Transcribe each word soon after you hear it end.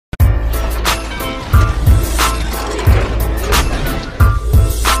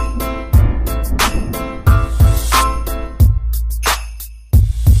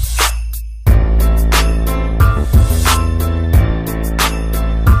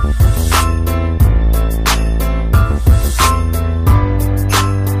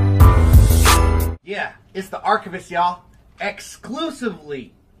It's the Archivist, y'all,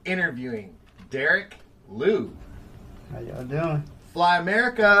 exclusively interviewing Derek Luh. How y'all doing? Fly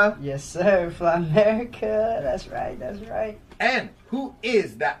America. Yes, sir. Fly America. That's right. That's right. And who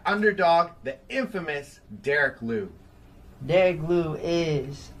is that underdog, the infamous Derek Luh? Derek Luh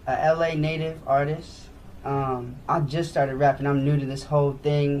is a LA native artist. I just started rapping. I'm new to this whole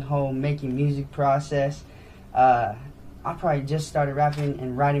thing, whole making music process. I probably just started rapping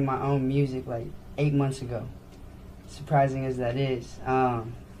and writing my own music like 8 months ago. Surprising as that is.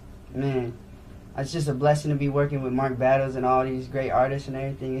 Man, it's just a blessing to be working with Mark Battles and all these great artists and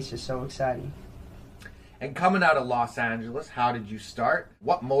everything. It's just so exciting. And coming out of Los Angeles, how did you start?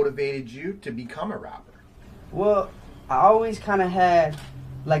 What motivated you to become a rapper? Well, I always kind of had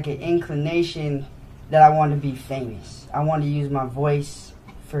like an inclination that I wanted to be famous. I wanted to use my voice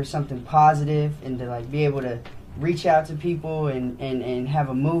for something positive and to like be able to reach out to people and have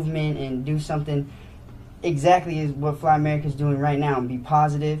a movement and do something exactly as what Fly America is doing right now and be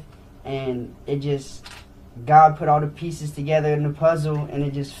positive. And it just, God put all the pieces together in the puzzle and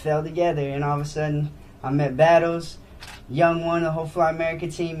it just fell together. And all of a sudden I met Battles, Young One, the whole Fly America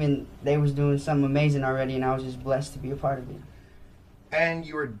team, and they was doing something amazing already, and I was just blessed to be a part of it. And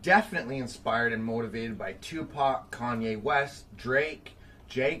you were definitely inspired and motivated by Tupac, Kanye West, Drake,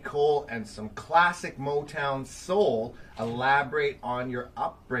 J. Cole, and some classic Motown soul. Elaborate on your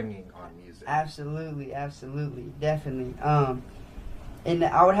upbringing on music. Absolutely, absolutely, definitely. And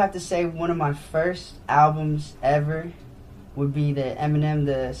I would have to say one of my first albums ever would be the Eminem,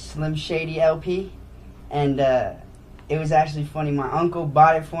 the Slim Shady LP. And it was actually funny. My uncle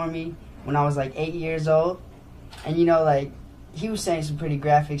bought it for me when I was like 8 years old. And you know, like, he was saying some pretty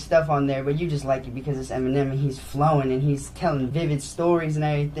graphic stuff on there, but you just like it because it's Eminem and he's flowing and he's telling vivid stories and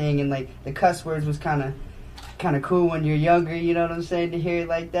everything. And like the cuss words was kind of cool when you're younger, you know what I'm saying, to hear it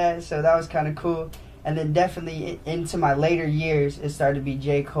like that. So that was kind of cool. And then definitely into my later years, it started to be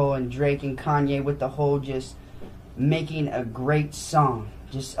J. Cole and Drake and Kanye with the whole just making a great song.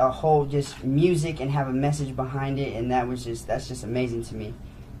 Just a whole just music and have a message behind it. And that's just amazing to me.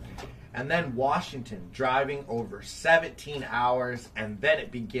 And then Washington, driving over 17 hours, and then it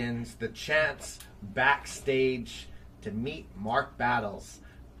begins the chance backstage to meet Mark Battles.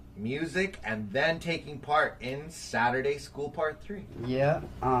 Music, and then taking part in Saturday School Part 3. Yeah.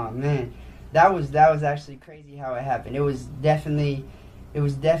 Oh, man. That was actually crazy how it happened. It was definitely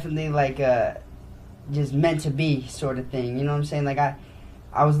like just meant to be sort of thing. You know what I'm saying? Like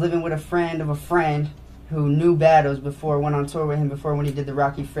I was living with a friend of a friend who knew Battles before, went on tour with him before when he did the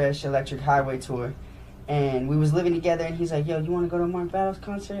Rocky Fresh Electric Highway tour. And we was living together and he's like, yo, you want to go to a Mark Battles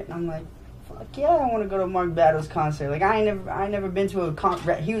concert? And I'm like, fuck yeah, I want to go to a Mark Battles concert. Like I ain't never been to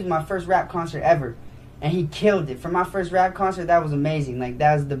a he was my first rap concert ever. And he killed it. For my first rap concert, that was amazing. Like,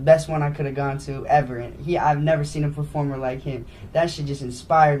 that was the best one I could have gone to ever. And I've never seen a performer like him. That shit just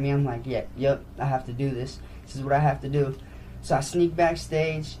inspired me. I'm like, yep, I have to do this. This is what I have to do. So I sneak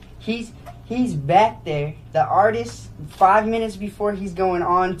backstage. He's back there, the artist, 5 minutes before he's going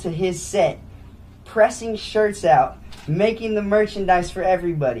on to his set, pressing shirts out, making the merchandise for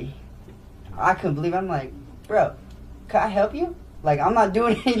everybody. I couldn't believe it. I'm like, bro, can I help you? Like, I'm not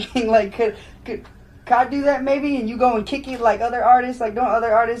doing anything. Like, could I do that maybe? And you go and kick it like other artists? Like, don't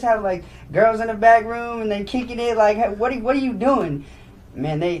other artists have like girls in the back room and then kicking it? Like, hey, what are you doing?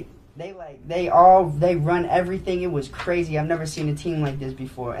 Man, they run everything. It was crazy. I've never seen a team like this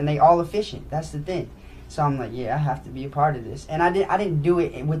before, and they all efficient. That's the thing. So I'm like, yeah, I have to be a part of this. And I didn't do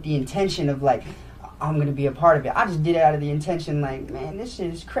it with the intention of like, I'm gonna be a part of it. I just did it out of the intention like, man, this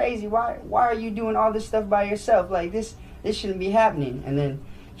shit is crazy. Why are you doing all this stuff by yourself? Like this shouldn't be happening. And then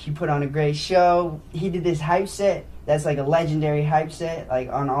he put on a great show. He did this hype set. That's like a legendary hype set. Like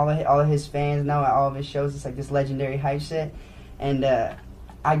on all of his fans know at all of his shows, it's like this legendary hype set. And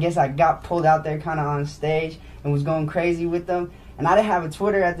I guess I got pulled out there kind of on stage and was going crazy with them. And I didn't have a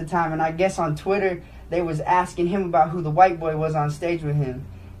Twitter at the time. And I guess on Twitter they was asking him about who the white boy was on stage with him.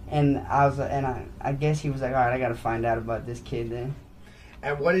 And I guess he was like, all right, I got to find out about this kid then.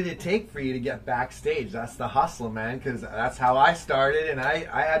 And what did it take for you to get backstage? That's the hustle, man, because that's how I started, and I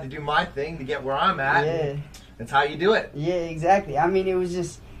had to do my thing to get where I'm at. Yeah. That's how you do it. Yeah, exactly. I mean, it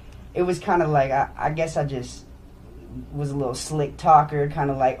was kind of like, I guess I just was a little slick talker,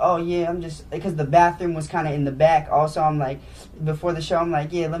 kind of like, oh, yeah, I'm just, because the bathroom was kind of in the back. Also, I'm like, before the show, I'm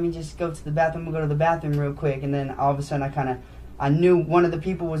like, yeah, let me just go to the bathroom. I'm going to go to the bathroom real quick. And then all of a sudden, I knew one of the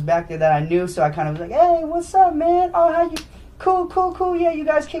people was back there that I knew, so I kind of was like, hey, what's up, man? Oh, how you? Cool. Yeah, you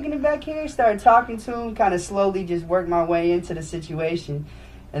guys kicking it back here? Started talking to him, kind of slowly just worked my way into the situation.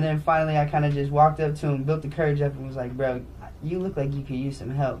 And then finally I kind of just walked up to him, built the courage up, and was like, bro, you look like you could use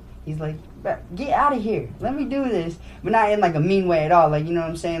some help. He's like, get out of here. Let me do this. But not in like a mean way at all. Like, you know what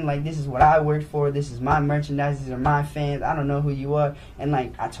I'm saying? Like, this is what I worked for. This is my merchandise. These are my fans. I don't know who you are. And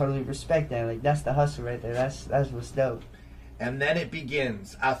like, I totally respect that. Like, that's the hustle right there. That's what's dope. And then it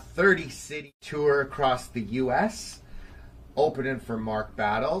begins. A 30-city tour across the U.S. Opening for Mark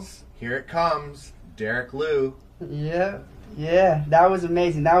Battles. Here it comes. Derek Luh. Yeah. That was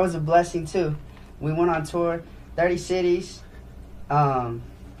amazing. That was a blessing too. We went on tour, 30 cities.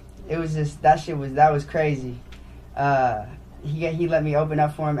 It was just that was crazy. He let me open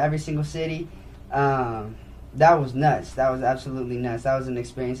up for him every single city. That was nuts. That was absolutely nuts. That was an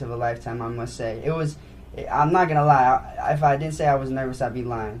experience of a lifetime, I must say. I'm not gonna lie. If I didn't say I was nervous, I'd be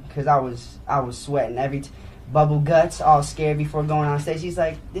lying. Cause I was sweating bubble guts, all scared before going on stage. He's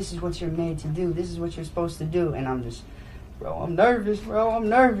like, "This is what you're made to do. This is what you're supposed to do." And I'm just, I'm nervous.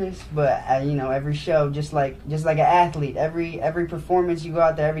 But every show, just like an athlete, every performance you go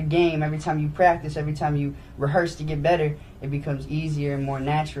out there, every game, every time you practice, every time you rehearse to get better, it becomes easier and more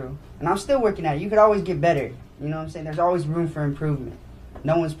natural. And I'm still working at it. You could always get better. You know what I'm saying? There's always room for improvement.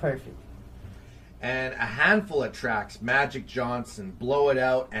 No one's perfect. And a handful of tracks, Magic Johnson, Blow It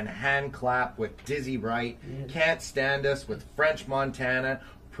Out, and Hand Clap with Dizzy Wright, Can't Stand Us with French Montana,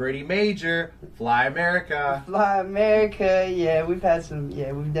 Pretty Major, Fly America. Fly America, yeah, we've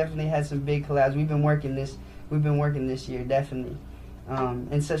definitely had some big collabs. We've been working this year, definitely.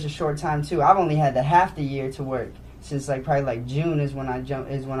 In such a short time too. I've only had half the year to work since probably June is when I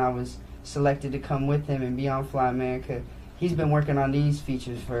was selected to come with him and be on Fly America. He's been working on these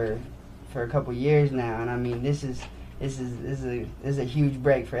features for a couple years now, and I mean this is a huge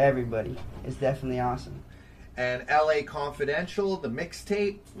break for everybody. It's definitely awesome. And LA Confidential, the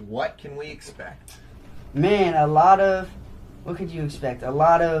mixtape, what can we expect? Man, what could you expect? A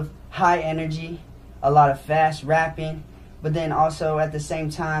lot of high energy, a lot of fast rapping, but then also at the same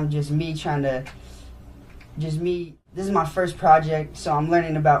time, this is my first project, so I'm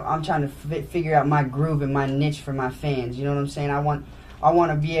trying to figure out my groove and my niche for my fans. You know what I'm saying? I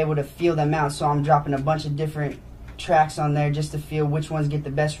want to be able to feel them out, so I'm dropping a bunch of different tracks on there just to feel which ones get the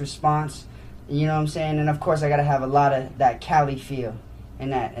best response. You know what I'm saying? And of course I gotta have a lot of that Cali feel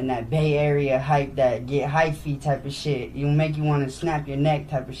and that Bay Area hype, that get hyphy type of shit. You make you want to snap your neck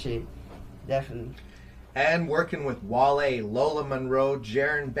type of shit. Definitely. And working with Wale, Lola Monroe,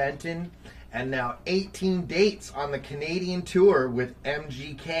 Jaron Benton, and now 18 dates on the Canadian tour with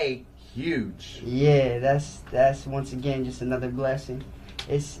MGK. Huge. Yeah, that's once again just another blessing.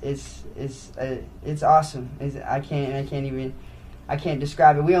 It's awesome. I can't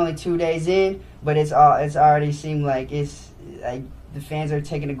describe it. We only 2 days in, but it's already seemed like the fans are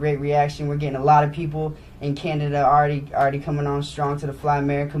taking a great reaction. We're getting a lot of people in Canada already coming on strong to the Fly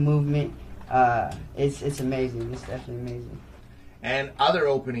America movement. It's amazing. It's definitely amazing. And other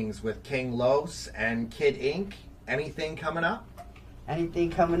openings with King Los and Kid Ink. Anything coming up? Anything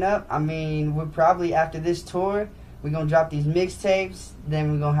coming up? I mean, we're probably after this tour, we're gonna drop these mixtapes.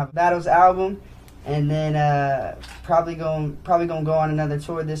 Then we're gonna have Battles album. And then probably gonna go on another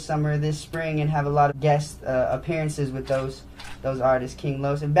tour this spring, and have a lot of guest appearances with those artists, King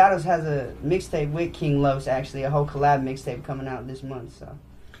Los. And Battles has a mixtape with King Los, actually, a whole collab mixtape coming out this month. So.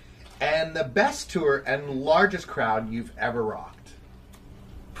 And the best tour and largest crowd you've ever rocked?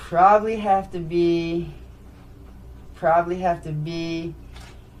 Probably have to be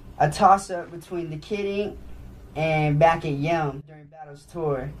a toss-up between the Kid Ink and Back at Yum during Battles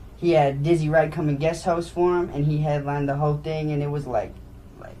tour. He had Dizzy Wright come and guest host for him, and he headlined the whole thing, and it was like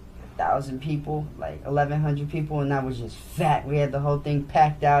 1,000 people, 1,100 people, and that was just fat. We had the whole thing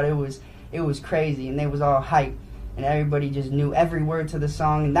packed out. It was crazy, and they was all hyped, and everybody just knew every word to the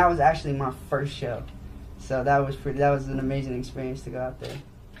song, and that was actually my first show. So that was an amazing experience to go out there.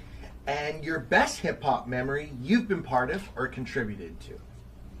 And your best hip-hop memory you've been part of or contributed to?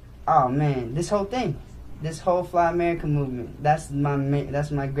 Oh, man, this whole thing. This whole Fly America movement, that's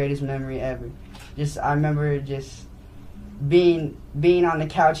my greatest memory ever. I remember just being on the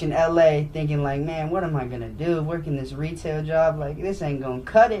couch in LA thinking man, what am I gonna do? Working this retail job, this ain't gonna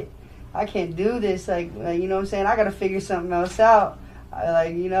cut it. I can't do this. You know what I'm saying? I gotta figure something else out.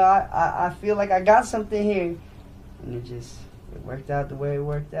 I feel like I got something here, and it worked out the way it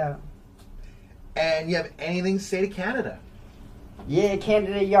worked out. And you have anything to say to Canada? Yeah,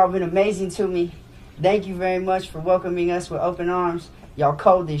 Canada, y'all been amazing to me. Thank you very much for welcoming us with open arms. Y'all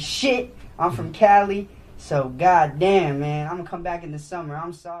cold as shit. I'm from Cali, so goddamn, man, I'm gonna come back in the summer.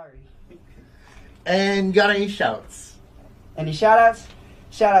 I'm sorry. And got any shouts? Any shout-outs?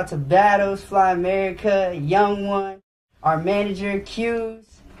 Shout out to Battles, Fly America, Young One, our manager,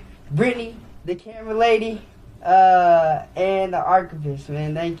 Q's, Brittany, the camera lady, and the archivist,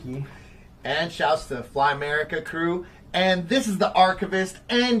 man. Thank you. And shouts to the Fly America crew. And this is the archivist,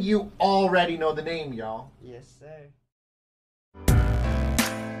 and you already know the name, y'all. Yes, sir.